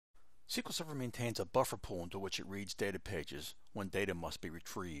SQL Server maintains a buffer pool into which it reads data pages when data must be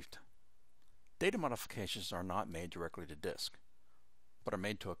retrieved. Data modifications are not made directly to disk, but are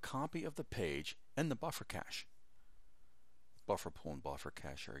made to a copy of the page in the buffer cache. Buffer pool and buffer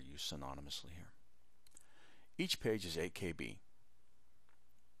cache are used synonymously here. Each page is 8 KB.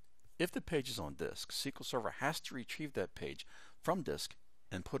 If the page is on disk, SQL Server has to retrieve that page from disk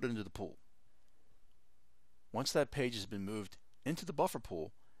and put it into the pool. Once that page has been moved into the buffer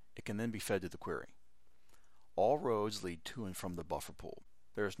pool, it can then be fed to the query. All roads lead to and from the buffer pool.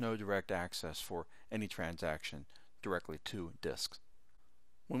 There is no direct access for any transaction directly to disks.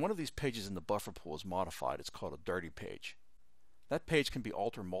 When one of these pages in the buffer pool is modified, it's called a dirty page. That page can be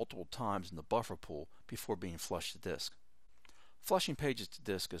altered multiple times in the buffer pool before being flushed to disk. Flushing pages to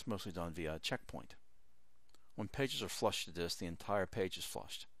disk is mostly done via a checkpoint. When pages are flushed to disk, the entire page is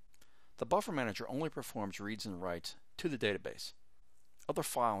flushed. The buffer manager only performs reads and writes to the database. Other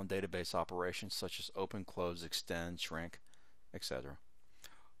file and database operations such as open, close, extend, shrink, etc.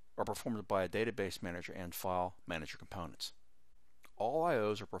 are performed by a database manager and file manager components. All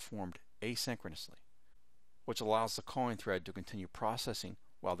IOs are performed asynchronously, which allows the calling thread to continue processing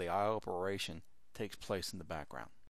while the IO operation takes place in the background.